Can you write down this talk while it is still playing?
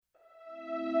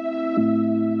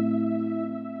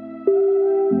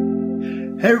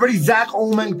Hey everybody, Zach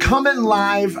Ullman coming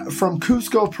live from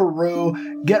Cusco,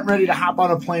 Peru, getting ready to hop on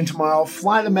a plane tomorrow,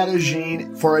 fly to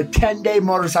Medellin for a 10-day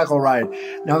motorcycle ride.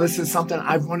 Now this is something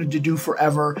I've wanted to do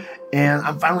forever, and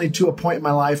I'm finally to a point in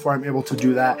my life where I'm able to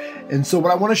do that. And so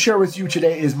what I want to share with you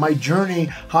today is my journey,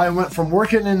 how I went from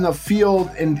working in the field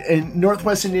in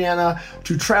Northwest Indiana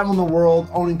to traveling the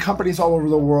world, owning companies all over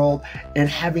the world, and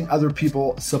having other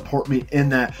people support me in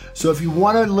that. So if you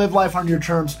want to live life on your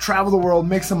terms, travel the world,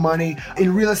 make some money,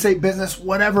 in real estate business,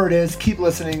 whatever it is, keep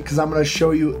listening because I'm going to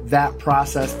show you that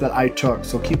process that I took.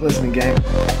 So keep listening, gang.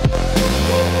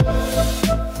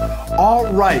 All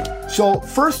right. So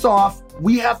first off,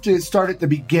 we have to start at the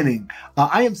beginning.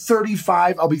 I am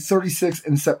 35. I'll be 36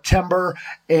 in September.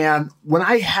 And when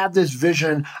I had this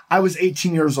vision, I was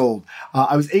 18 years old.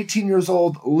 I was 18 years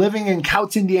old living in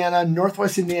Couts, Indiana,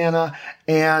 Northwest Indiana.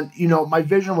 And, my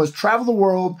vision was travel the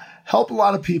world, help a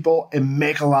lot of people, and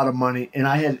make a lot of money. And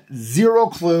I had zero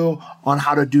clue on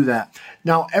how to do that.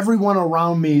 Now, everyone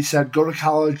around me said, go to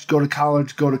college, go to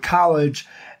college, go to college.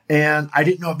 And I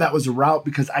didn't know if that was a route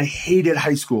because I hated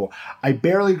high school. I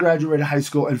barely graduated high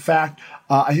school. In fact,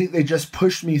 I think they just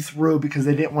pushed me through because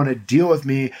they didn't want to deal with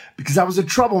me because I was a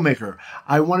troublemaker.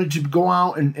 I wanted to go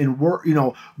out and work,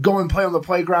 go and play on the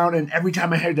playground. And every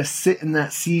time I had to sit in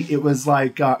that seat, it was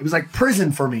like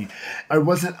prison for me. I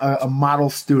wasn't a model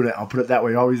student. I'll put it that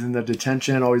way. Always in the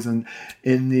detention, always in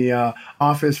the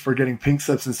office for getting pink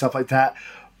slips and stuff like that.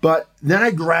 But then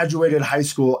I graduated high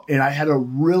school and I had a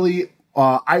really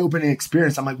eye-opening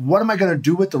experience. I'm like, what am I going to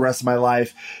do with the rest of my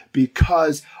life?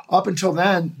 Because up until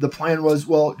then, the plan was,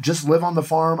 well, just live on the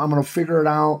farm. I'm going to figure it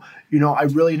out. I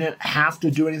really didn't have to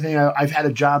do anything. I've had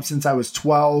a job since I was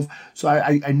 12. So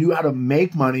I knew how to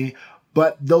make money,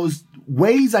 but those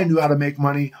ways I knew how to make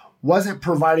money wasn't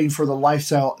providing for the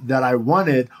lifestyle that I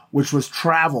wanted, which was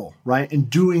travel, right? And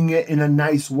doing it in a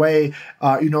nice way,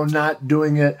 not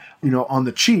doing it, on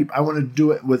the cheap. I wanted to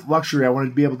do it with luxury. I wanted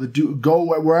to be able to go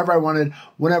wherever I wanted,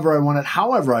 whenever I wanted,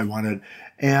 however I wanted.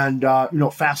 And,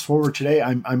 fast forward today,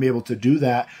 I'm able to do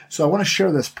that. So I want to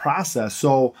share this process.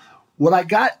 So what I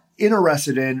got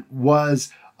interested in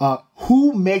was,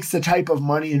 who makes the type of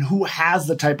money and who has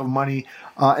the type of money,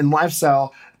 and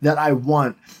lifestyle that I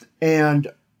want. And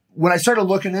when I started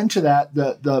looking into that,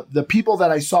 the people that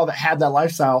I saw that had that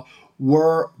lifestyle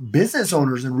were business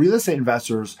owners and real estate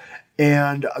investors.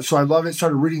 And so I loved it,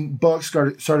 started reading books,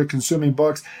 started consuming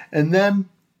books. And then,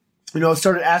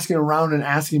 started asking around and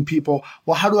asking people,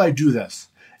 well, how do I do this?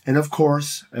 And of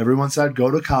course, everyone said,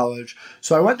 go to college.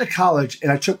 So I went to college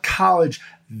and I took college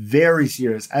very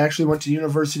serious. I actually went to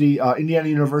university, Indiana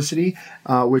University,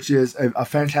 which is a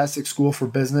fantastic school for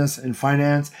business and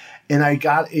finance. And I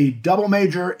got a double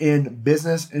major in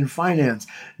business and finance.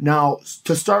 Now,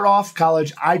 to start off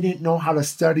college, I didn't know how to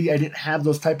study. I didn't have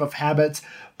those type of habits.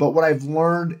 But what I've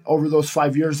learned over those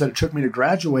 5 years that it took me to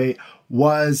graduate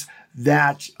was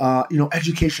that,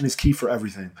 education is key for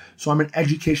everything. So I'm an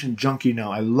education junkie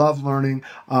now. I love learning.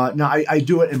 Now I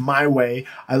do it in my way.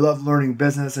 I love learning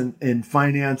business and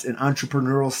finance and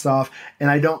entrepreneurial stuff. And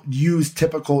I don't use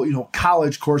typical,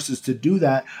 college courses to do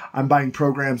that. I'm buying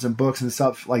programs and books and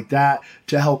stuff like that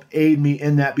to help aid me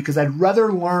in that because I'd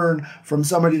rather learn from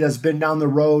somebody that's been down the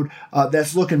road,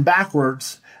 that's looking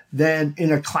backwards than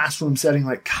in a classroom setting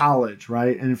like college,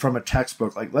 right? And from a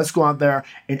textbook, like let's go out there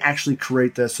and actually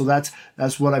create this. So that's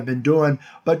what I've been doing.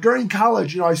 But during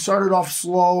college, I started off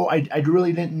slow. I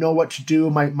really didn't know what to do.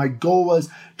 My goal was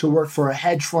to work for a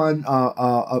hedge fund,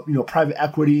 private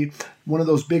equity, one of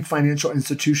those big financial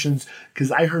institutions,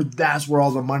 because I heard that's where all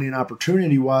the money and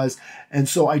opportunity was. And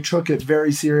so I took it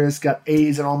very serious, got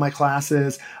A's in all my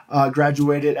classes,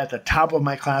 graduated at the top of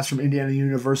my class from Indiana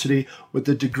University with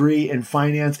a degree in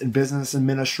finance and business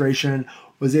administration,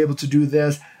 was able to do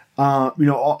this,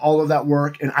 all of that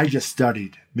work. And I just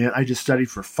studied, man. I just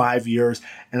studied for 5 years.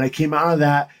 And I came out of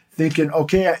that thinking,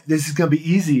 okay, this is going to be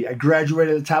easy. I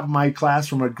graduated at the top of my class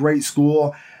from a great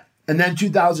school. And then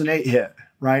 2008 hit.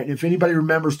 Right. And if anybody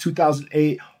remembers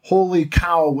 2008, holy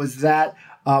cow, was that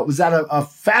a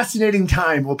fascinating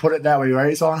time? We'll put it that way.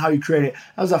 Right. It's all on how you create it.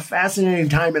 That was a fascinating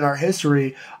time in our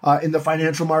history, in the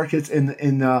financial markets, in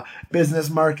the business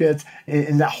markets,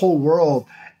 in that whole world.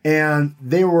 And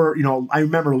they were, I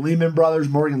remember Lehman Brothers,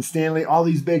 Morgan Stanley, all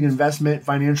these big investment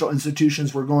financial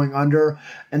institutions were going under.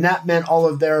 And that meant all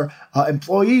of their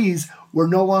employees were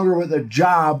no longer with a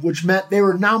job, which meant they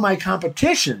were now my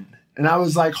competition. And I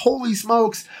was like, holy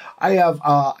smokes, I have,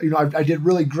 I did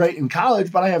really great in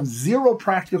college, but I have zero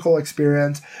practical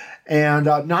experience. And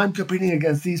now I'm competing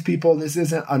against these people. This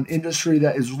isn't an industry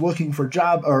that is looking for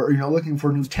job or, looking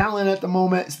for new talent at the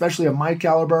moment, especially of my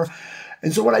caliber.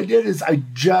 And so what I did is I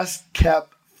just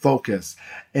kept focused.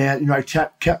 And, I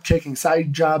kept taking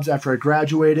side jobs after I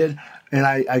graduated. And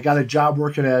I got a job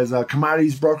working as a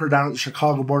commodities broker down at the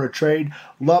Chicago Board of Trade.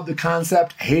 Loved the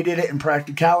concept, hated it in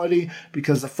practicality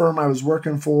because the firm I was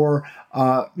working for,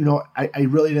 I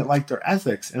really didn't like their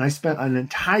ethics. And I spent an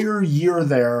entire year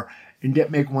there and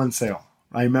didn't make one sale.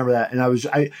 I remember that.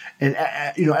 And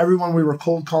everyone we were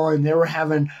cold calling, they were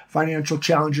having financial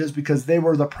challenges because they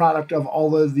were the product of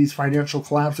all of these financial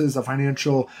collapses, the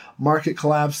financial market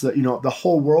collapse, the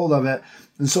whole world of it.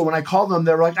 And so when I called them,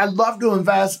 they were like, I'd love to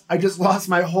invest. I just lost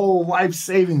my whole life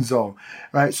savings though.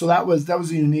 Right. So that was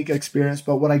a unique experience.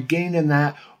 But what I gained in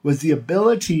that was the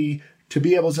ability to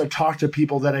be able to talk to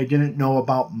people that I didn't know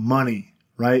about money.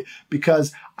 Right?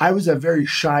 Because I was a very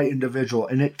shy individual,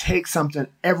 and it takes something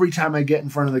every time I get in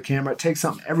front of the camera. It takes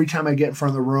something every time I get in front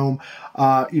of the room.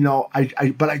 But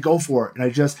I go for it.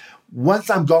 And once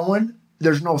I'm going,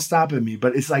 there's no stopping me,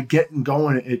 but it's like getting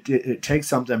going. It takes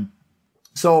something.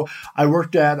 So I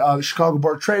worked at the Chicago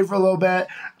Board of Trade for a little bit,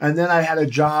 and then I had a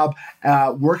job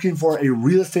working for a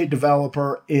real estate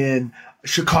developer in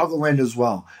Chicagoland as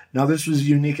well. Now, this was a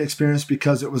unique experience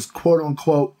because it was quote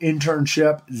unquote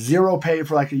internship, zero pay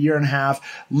for like a year and a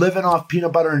half, living off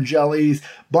peanut butter and jellies,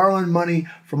 borrowing money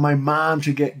from my mom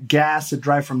to get gas to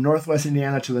drive from Northwest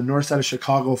Indiana to the north side of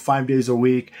Chicago 5 days a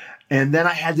week. And then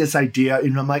I had this idea,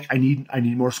 and I'm like, I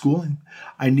need more schooling.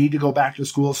 I need to go back to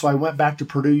school. So I went back to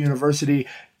Purdue University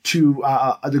to,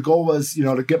 the goal was,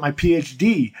 to get my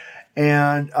PhD.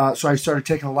 And so I started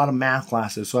taking a lot of math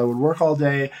classes. So I would work all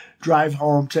day, drive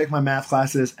home, take my math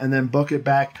classes, and then book it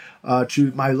back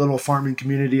to my little farming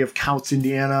community of Couts,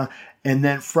 Indiana. And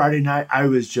then Friday night, I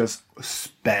was just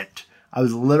spent. I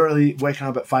was literally waking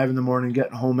up at 5 a.m,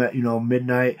 getting home at,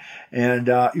 midnight. And,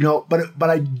 but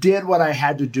I did what I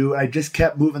had to do. I just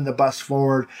kept moving the bus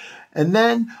forward. And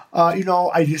then,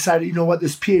 I decided,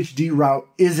 this PhD route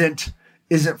isn't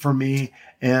for me.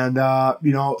 And,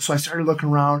 so I started looking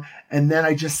around, and then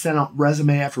I just sent out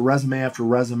resume after resume after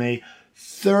resume,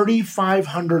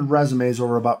 3,500 resumes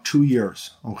over about 2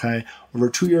 years. Okay. Over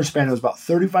a 2 year span, it was about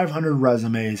 3,500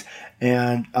 resumes.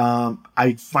 And,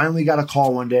 I finally got a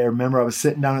call one day. I remember I was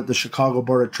sitting down at the Chicago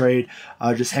Board of Trade,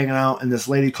 just hanging out. And this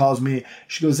lady calls me.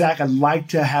 She goes, Zach, I'd like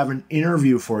to have an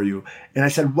interview for you. And I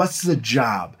said, what's the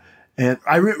job? And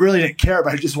I really didn't care,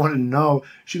 but I just wanted to know.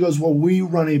 She goes, well, we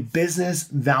run a business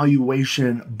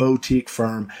valuation boutique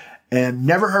firm. And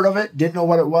never heard of it, didn't know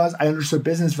what it was. I understood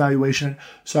business valuation.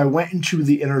 So I went into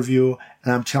the interview,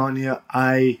 and I'm telling you,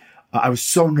 I was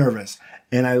so nervous.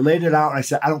 And I laid it out, and I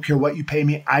said, I don't care what you pay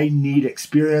me. I need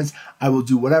experience. I will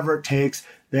do whatever it takes.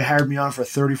 They hired me on for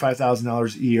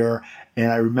 $35,000 a year.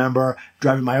 And I remember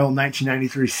driving my old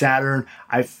 1993 Saturn.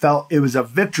 I felt it was a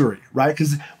victory, right?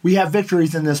 Because we have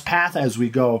victories in this path as we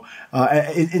go,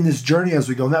 in this journey as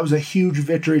we go. And that was a huge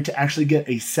victory to actually get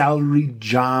a salaried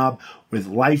job with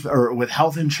life or with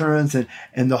health insurance and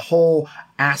the whole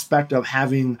aspect of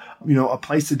having, a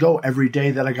place to go every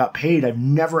day that I got paid. I've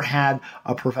never had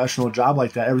a professional job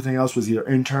like that. Everything else was either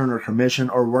intern or commission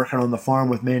or working on the farm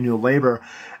with manual labor.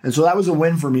 And so that was a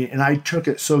win for me. And I took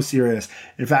it so serious.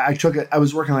 In fact, I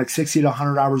was working like 60 to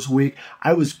 100 hours a week.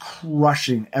 I was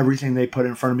crushing everything they put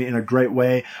in front of me in a great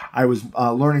way. I was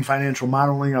learning financial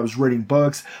modeling. I was reading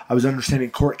books. I was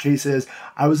understanding court cases.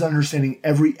 I was understanding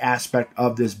every aspect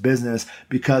of this business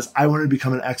because I wanted to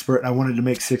become an expert and I wanted to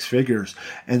make six figures.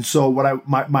 And so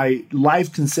my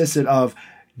life consisted of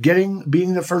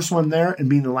being the first one there and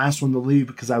being the last one to leave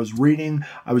because I was reading.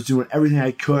 I was doing everything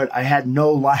I could. I had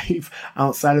no life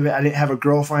outside of it. I didn't have a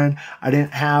girlfriend. I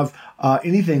didn't have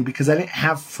anything because I didn't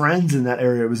have friends in that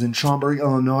area. It was in Schaumburg,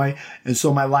 Illinois. And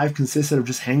so my life consisted of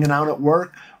just hanging out at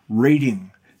work,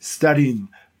 reading, studying,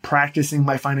 practicing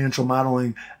my financial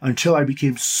modeling until I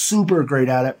became super great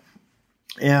at it.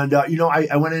 And,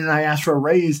 I went in and I asked for a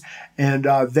raise, and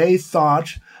they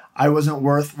thought I wasn't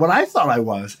worth what I thought I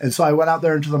was. And so I went out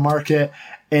there into the market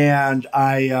and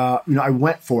I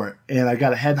went for it, and I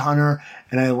got a headhunter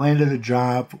and I landed a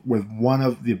job with one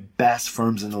of the best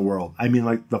firms in the world. I mean,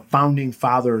 like the founding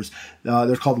fathers,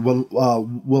 they're called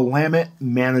Willamette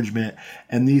Management.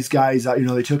 And these guys,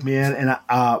 they took me in and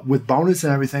with bonus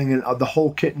and everything and the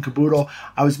whole kit and caboodle,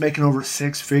 I was making over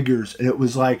six figures. And it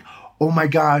was like, oh my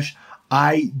gosh,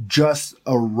 I just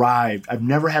arrived. I've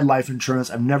never had life insurance.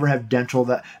 I've never had dental.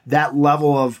 That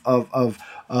level of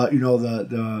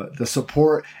the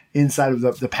support inside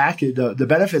of the package, the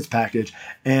benefits package,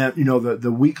 and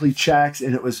the weekly checks,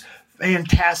 and it was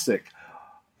fantastic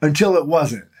until it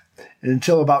wasn't. And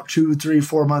until about 2, 3,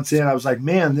 4 months in, I was like,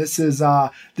 man, this is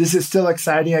still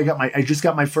exciting. I just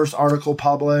got my first article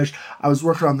published. I was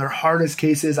working on their hardest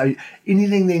cases.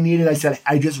 Anything they needed,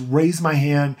 I just raised my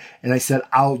hand and I said,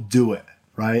 I'll do it.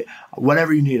 Right?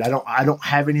 Whatever you need. I don't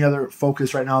have any other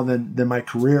focus right now than my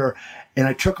career. And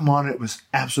I took them on. It was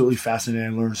absolutely fascinating.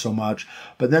 I learned so much.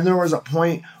 But then there was a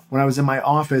point when I was in my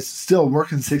office, still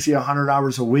working 60, 100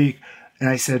 hours a week. And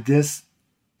I said, this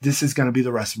is going to be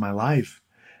the rest of my life.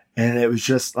 And it was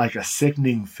just like a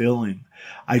sickening feeling.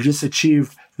 I just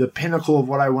achieved the pinnacle of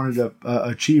what I wanted to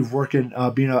achieve, working,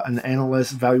 being an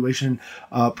analyst, valuation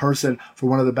person for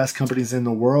one of the best companies in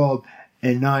the world.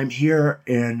 And now I'm here,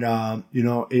 and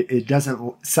it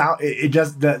doesn't sound.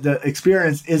 The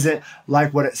experience isn't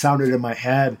like what it sounded in my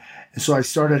head, and so I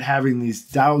started having these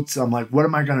doubts. I'm like, what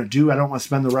am I going to do? I don't want to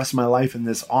spend the rest of my life in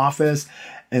this office,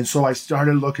 and so I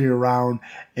started looking around,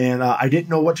 and I didn't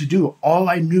know what to do. All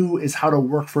I knew is how to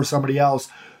work for somebody else.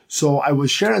 So I was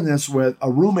sharing this with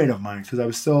a roommate of mine because I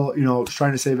was still,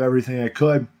 trying to save everything I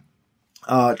could.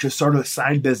 To start a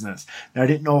side business. And I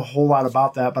didn't know a whole lot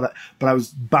about that, but I was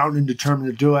bound and determined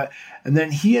to do it. And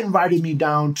then he invited me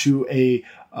down to a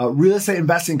real estate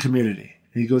investing community.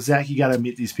 And he goes, Zach, you got to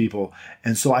meet these people.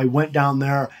 And so I went down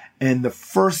there, and the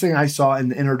first thing I saw in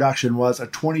the introduction was a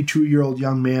 22-year-old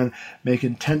young man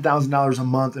making $10,000 a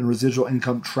month in residual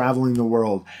income traveling the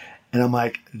world. And I'm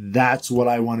like, that's what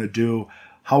I want to do.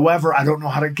 However, I don't know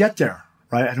how to get there.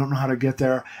 Right? I don't know how to get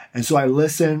there. And so I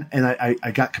listened, and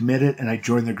I got committed, and I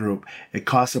joined the group. It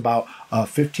cost about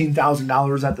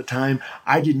 $15,000 at the time.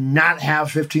 I did not have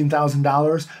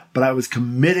 $15,000, but I was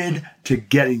committed to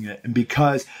getting it. And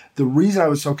because the reason I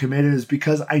was so committed is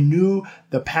because I knew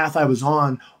the path I was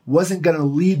on wasn't going to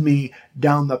lead me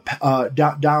down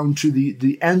down to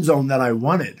the end zone that I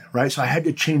wanted, right? So I had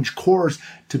to change course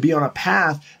to be on a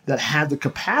path that had the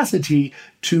capacity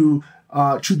to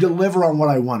deliver on what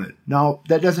I wanted. Now,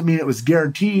 that doesn't mean it was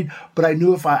guaranteed, but I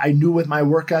knew I knew with my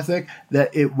work ethic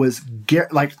that it was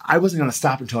I wasn't going to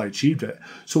stop until I achieved it.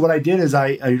 So what I did is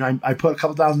I put a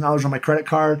couple $1,000s on my credit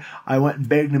card. I went and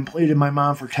begged and pleaded my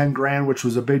mom for 10 grand, which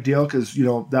was a big deal because,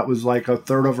 that was like a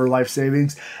third of her life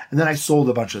savings. And then I sold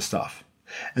a bunch of stuff.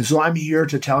 And so I'm here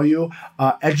to tell you,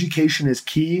 education is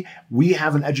key. We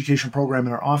have an education program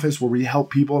in our office where we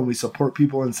help people and we support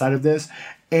people inside of this.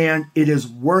 And it is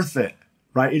worth it.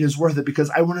 Right? It is worth it because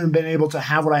I wouldn't have been able to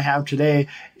have what I have today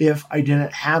if I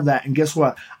didn't have that. And guess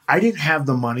what? I didn't have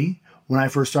the money when I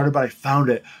first started, but I found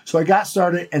it. So I got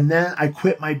started, and then I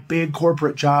quit my big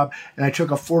corporate job, and I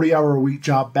took a 40-hour-a-week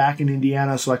job back in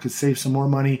Indiana so I could save some more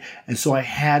money. And so I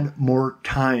had more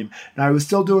time. Now, I was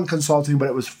still doing consulting, but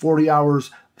it was 40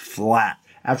 hours flat.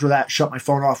 After that, shut my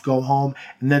phone off, go home,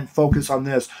 and then focus on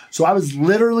this. So I was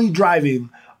literally driving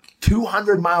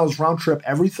 200 miles round trip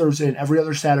every Thursday and every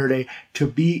other Saturday to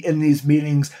be in these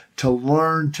meetings, to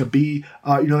learn, to be,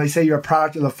 they say you're a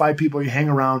product of the 5 people you hang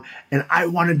around. And I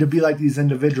wanted to be like these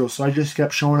individuals. So I just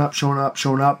kept showing up.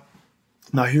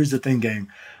 Now, here's the thing, gang.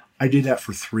 I did that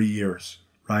for 3 years,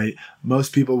 right?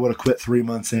 Most people would have quit 3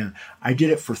 months in. I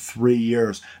did it for 3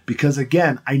 years because,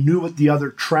 again, I knew what the other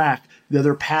path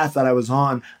that I was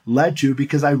on led to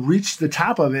because I reached the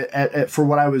top of it for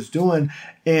what I was doing.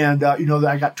 And,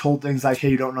 I got told things like,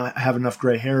 hey, you don't have enough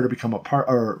gray hair to become a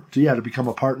partner.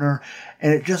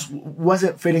 And it just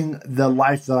wasn't fitting the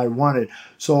life that I wanted.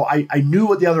 So I knew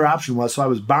what the other option was. So I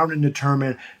was bound and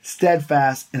determined,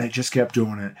 steadfast, and I just kept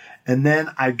doing it. And then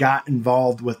I got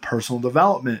involved with personal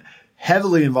development.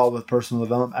 Heavily involved with personal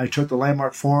development. I took the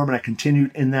Landmark Forum and I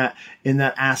continued in that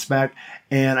aspect.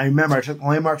 And I remember I took the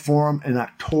Landmark Forum in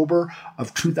October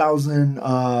of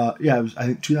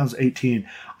 2018.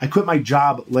 I quit my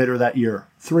job later that year.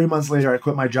 3 months later, I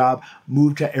quit my job,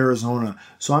 moved to Arizona.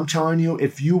 So I'm telling you,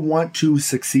 if you want to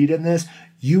succeed in this,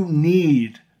 you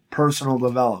need personal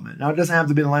development. Now, it doesn't have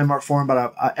to be the Landmark Forum,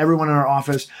 but everyone in our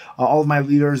office, all of my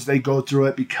leaders, they go through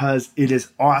it because it is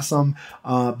awesome.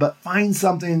 But find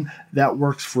something that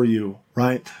works for you,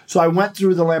 right? So I went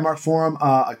through the Landmark Forum,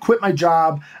 I quit my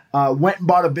job, went and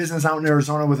bought a business out in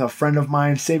Arizona with a friend of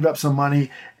mine, saved up some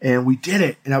money, and we did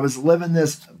it. And I was living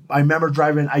this. I remember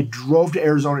I drove to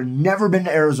Arizona, never been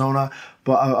to Arizona,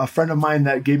 but a friend of mine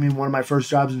that gave me one of my first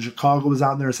jobs in Chicago was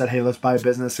out there and said, hey, let's buy a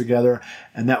business together.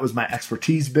 And that was my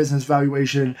expertise, business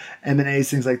valuation, M&As,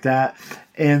 things like that.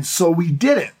 And so we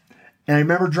did it. And I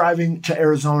remember driving to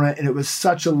Arizona, and it was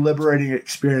such a liberating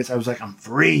experience. I was like, I'm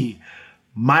free.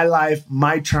 My life,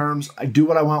 my terms. I do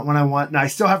what I want when I want. Now, I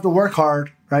still have to work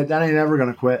hard, right? That ain't ever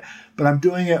going to quit. But I'm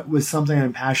doing it with something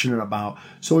I'm passionate about.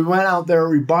 So we went out there,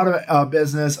 we bought a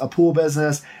business, a pool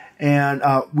business, and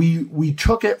we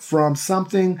took it from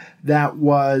something that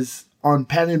was on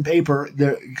pen and paper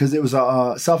there, because it was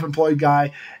a self-employed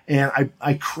guy, and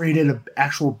I created an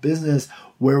actual business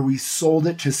where we sold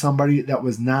it to somebody that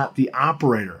was not the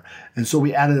operator. And so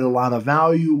we added a lot of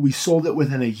value. We sold it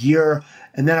within a year.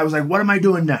 And then I was like, what am I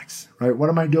doing next? Right? What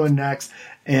am I doing next?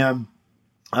 And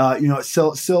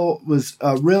still was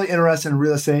really interested in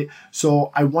real estate.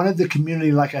 So I wanted the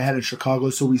community like I had in Chicago.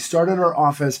 So we started our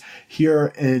office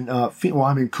here in, I'm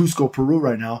in Cusco, Peru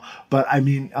right now. But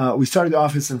we started the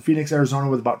office in Phoenix, Arizona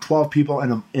with about 12 people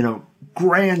in a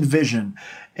grand vision.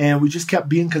 And we just kept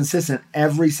being consistent.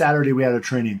 Every Saturday we had a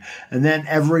training. And then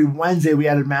every Wednesday we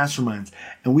added masterminds.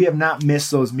 And we have not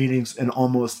missed those meetings in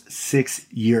almost 6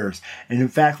 years. And in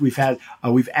fact, we have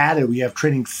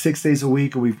training 6 days a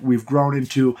week. And we've grown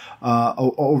into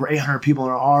over 800 people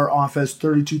in our office,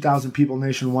 32,000 people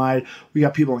nationwide. We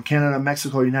got people in Canada,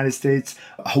 Mexico, United States,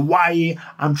 Hawaii.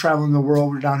 I'm traveling the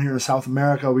world. We're down here in South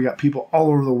America. We got people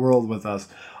all over the world with us.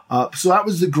 So that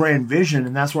was the grand vision.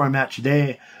 And that's where I'm at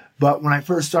today. But when I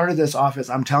first started this office,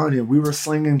 I'm telling you, we were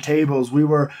slinging tables. We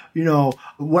were,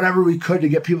 whatever we could to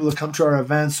get people to come to our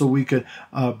events so we could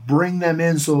bring them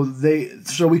in so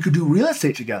we could do real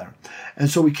estate together.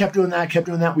 And so we kept doing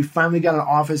that. We finally got an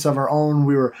office of our own.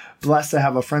 We were blessed to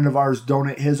have a friend of ours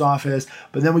donate his office.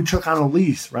 But then we took on a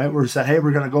lease, right? We said, hey,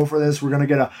 we're going to go for this. We're going to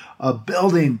get a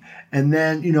building. And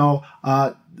then,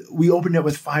 we opened it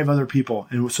with 5 other people.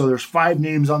 And so there's 5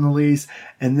 names on the lease.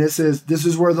 And this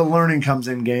is where the learning comes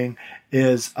in, gang,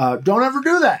 is don't ever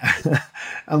do that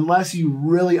unless you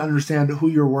really understand who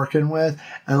you're working with,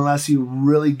 unless you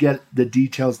really get the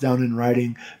details down in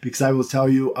writing. Because I will tell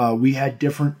you, we had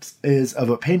differences of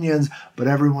opinions, but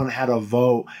everyone had a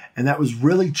vote. And that was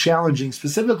really challenging,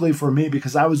 specifically for me,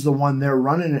 because I was the one there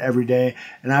running it every day.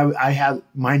 And I had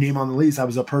my name on the lease. I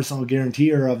was a personal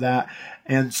guarantor of that.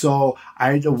 And so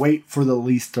I had to wait for the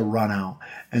lease to run out.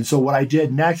 And so what I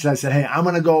did next is I said, hey, I'm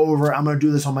going to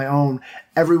do this on my own.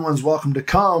 Everyone's welcome to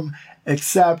come,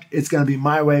 except it's going to be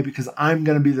my way because I'm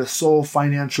going to be the sole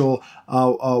financial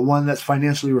one that's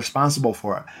financially responsible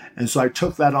for it. And so I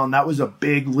took that on. That was a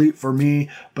big leap for me,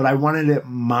 but I wanted it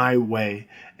my way.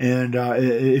 And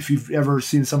if you've ever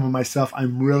seen some of my stuff,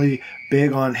 I'm really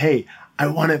big on, hey, I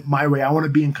want it my way. I want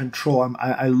to be in control.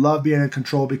 I love being in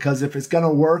control because if it's going to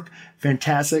work,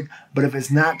 fantastic. But if it's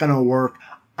not going to work,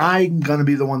 I'm going to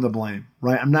be the one to blame,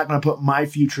 right? I'm not going to put my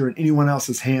future in anyone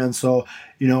else's hands. So,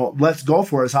 let's go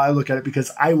for it is how I look at it,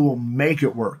 because I will make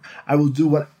it work. I will do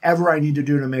whatever I need to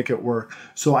do to make it work.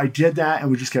 So I did that, and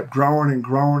we just kept growing and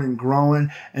growing and growing.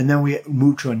 And then we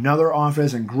moved to another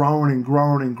office and growing and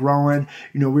growing and growing.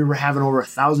 We were having over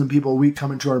 1,000 people a week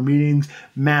coming to our meetings,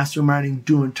 masterminding,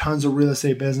 doing tons of real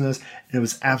estate business. And it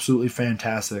was absolutely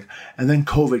fantastic. And then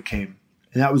COVID came.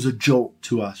 And that was a jolt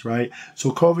to us, right?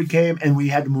 So COVID came and we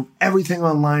had to move everything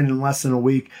online in less than a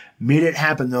week. Made it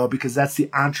happen though, because that's the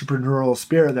entrepreneurial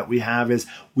spirit that we have, is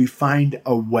we find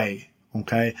a way,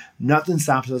 okay? Nothing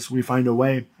stops us. We find a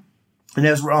way. And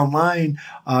as we're online,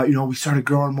 we started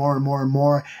growing more and more and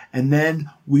more. And then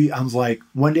I was like,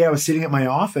 one day I was sitting at my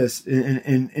office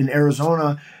in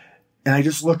Arizona, and I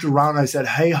just looked around and I said,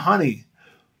 hey, honey,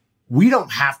 we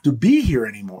don't have to be here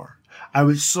anymore. I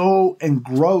was so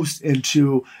engrossed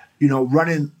into,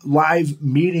 running live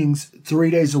meetings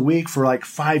 3 days a week for like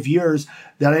 5 years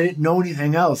that I didn't know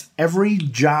anything else. Every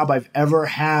job I've ever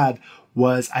had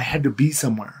was I had to be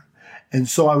somewhere. And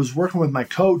so I was working with my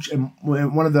coach, and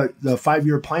one of the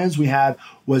 5-year plans we had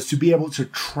was to be able to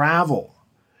travel.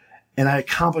 And I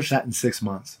accomplished that in 6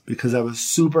 months because I was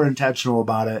super intentional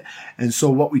about it. And so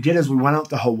what we did is we went out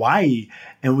to Hawaii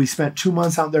and we spent 2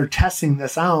 months out there testing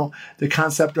this out, the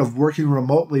concept of working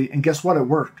remotely. And guess what? It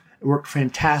worked. It worked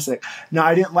fantastic. Now,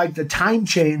 I didn't like the time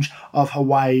change of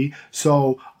Hawaii.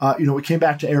 So, we came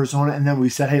back to Arizona, and then we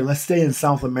said, hey, let's stay in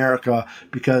South America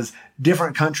because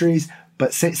different countries,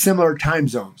 but similar time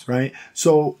zones, right?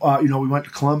 So, we went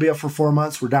to Colombia for 4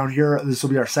 months. We're down here. This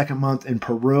will be our 2nd month in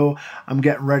Peru. I'm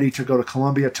getting ready to go to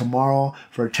Colombia tomorrow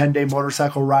for a 10-day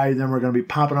motorcycle ride. Then we're going to be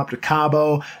popping up to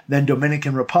Cabo, then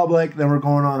Dominican Republic. Then we're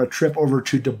going on a trip over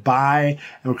to Dubai,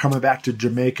 and we're coming back to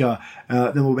Jamaica.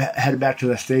 Then we'll head back to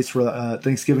the States for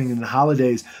Thanksgiving and the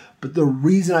holidays. But the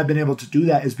reason I've been able to do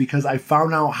that is because I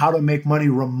found out how to make money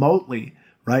remotely,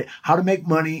 right? How to make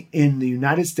money in the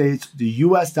United States, the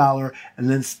US dollar, and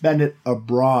then spend it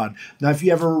abroad. Now, if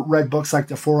you ever read books like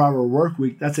The 4-Hour Work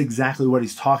Week, that's exactly what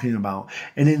he's talking about.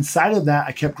 And inside of that,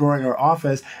 I kept growing our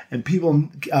office, and people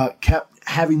kept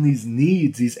having these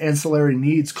needs, these ancillary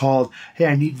needs called, hey,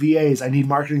 I need VAs, I need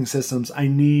marketing systems, I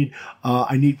need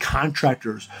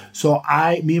contractors. So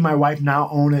me and my wife now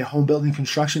own a home building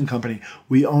construction company.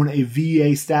 We own a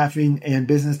VA staffing and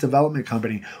business development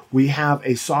company. We have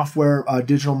a software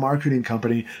digital marketing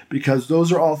company, because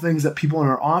those are all things that people in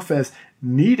our office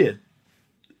needed.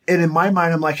 And in my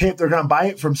mind, I'm like, hey, if they're going to buy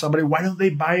it from somebody, why don't they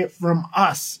buy it from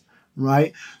us?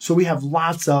 Right? So we have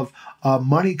lots of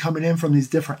money coming in from these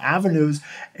different avenues.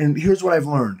 And here's what I've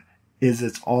learned is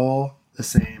it's all the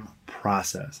same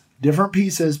process. Different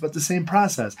pieces, but the same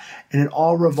process. And it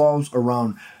all revolves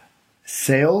around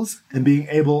sales and being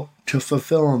able to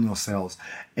fulfill on those sales.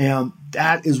 And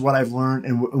that is what I've learned.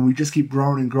 And we just keep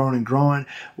growing and growing and growing.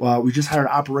 We just hired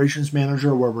an operations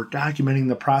manager where we're documenting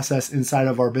the process inside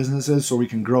of our businesses so we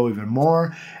can grow even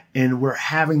more. And we're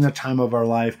having the time of our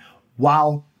life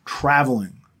while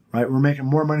traveling, right? We're making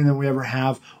more money than we ever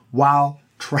have while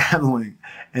traveling.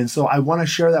 And so I want to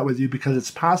share that with you because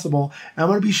it's possible. And I'm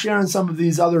going to be sharing some of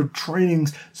these other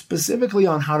trainings specifically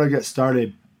on how to get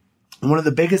started. And one of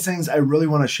the biggest things I really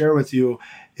want to share with you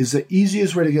is the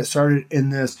easiest way to get started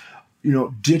in this,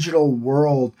 digital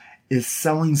world is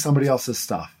selling somebody else's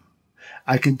stuff.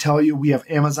 I can tell you, we have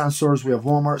Amazon stores, we have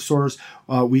Walmart stores,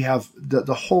 we have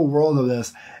the whole world of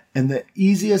this. And the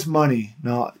easiest money,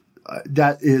 now,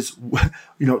 that is,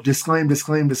 disclaim.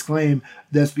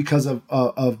 That's because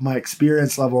of my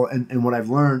experience level and what I've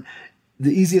learned.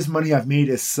 The easiest money I've made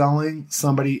is selling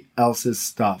somebody else's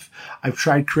stuff. I've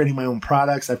tried creating my own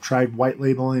products. I've tried white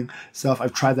labeling stuff.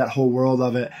 I've tried that whole world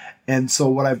of it. And so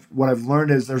what I've learned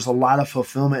is there's a lot of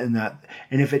fulfillment in that.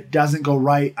 And if it doesn't go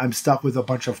right, I'm stuck with a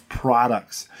bunch of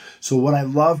products. So what I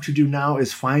love to do now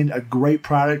is find a great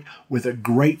product with a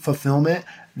great fulfillment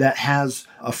that has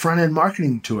a front-end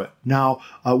marketing to it. Now,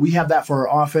 we have that for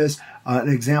our office. An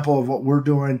example of what we're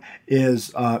doing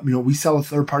is, we sell a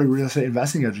third-party real estate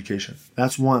investing education.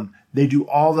 That's one. They do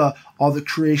all the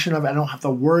creation of it. I don't have to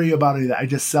worry about any of that. I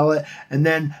just sell it, and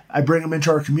then I bring them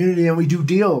into our community, and we do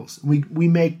deals. We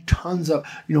make tons of,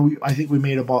 I think we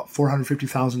made about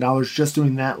 $450,000 just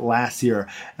doing that last year,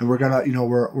 and we're gonna,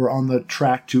 we're on the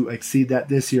track to exceed that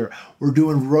this year. We're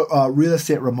doing real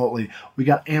estate remotely. We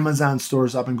got Amazon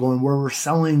stores up and going where we're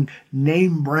selling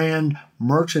name brand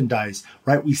merchandise,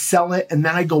 right? We sell it, and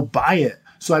then I go buy it.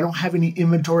 So I don't have any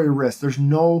inventory risk. There's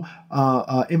no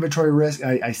inventory risk.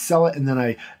 I sell it and then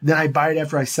I buy it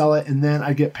after I sell it, and then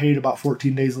I get paid about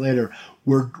 14 days later.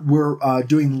 We're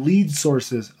doing lead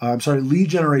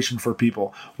generation for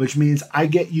people, which means I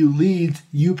get you leads,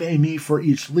 you pay me for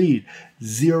each lead.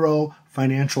 Zero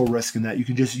financial risk in that. You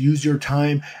can just use your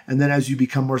time, and then as you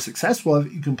become more successful,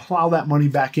 you can plow that money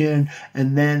back in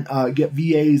and then get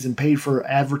VAs and paid for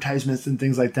advertisements and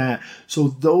things like that. So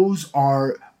those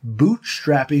are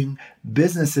bootstrapping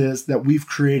businesses that we've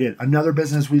created. Another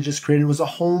business we just created was a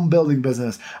home building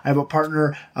business. I have a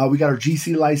partner. We got our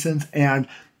GC license, and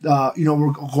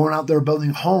we're going out there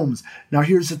building homes. Now,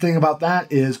 here's the thing about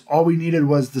that is all we needed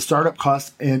was the startup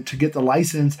cost and to get the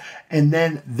license, and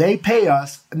then they pay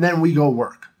us, and then we go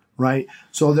work. Right?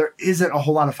 So there isn't a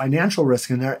whole lot of financial risk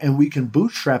in there, and we can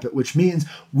bootstrap it, which means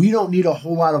we don't need a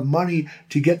whole lot of money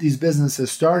to get these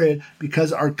businesses started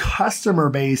because our customer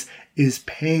base is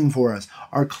paying for us.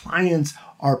 Our clients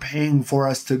are paying for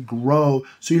us to grow.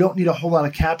 So you don't need a whole lot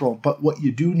of capital, but what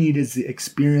you do need is the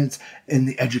experience and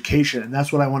the education. And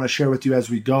that's what I want to share with you as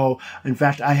we go. In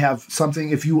fact, I have something,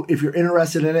 if you're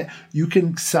interested in it, you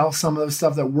can sell some of the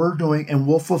stuff that we're doing and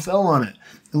we'll fulfill on it.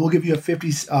 And we'll give you a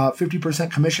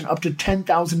 50% commission up to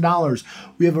 $10,000.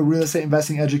 We have a real estate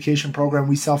investing education program.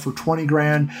 We sell for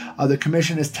 $20,000. The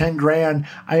commission is $10,000.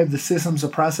 I have the systems, the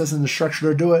process, and the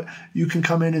structure to do it. You can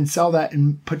come in and sell that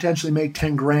and potentially make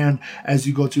 $10,000 as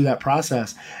you go through that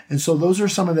process. And so those are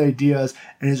some of the ideas,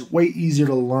 and it's way easier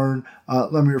to learn.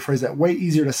 Let me rephrase that. Way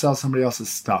easier to sell somebody else's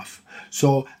stuff.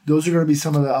 So those are going to be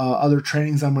some of the other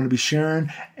trainings I'm going to be sharing.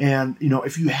 And,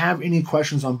 if you have any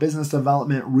questions on business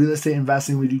development, real estate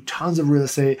investing, we do tons of real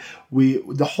estate.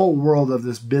 The whole world of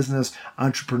this business,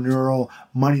 entrepreneurial,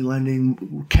 money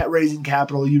lending, raising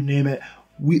capital, you name it.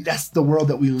 That's the world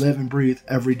that we live and breathe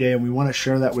every day, and we want to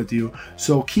share that with you.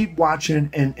 So keep watching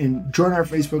and join our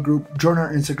Facebook group, join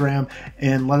our Instagram,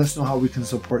 and let us know how we can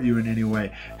support you in any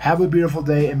way. Have a beautiful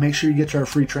day, and make sure you get to our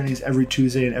free trainings every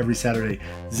Tuesday and every Saturday.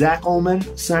 Zach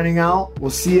Ullman signing out.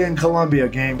 We'll see you in Columbia,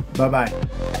 gang. Bye-bye.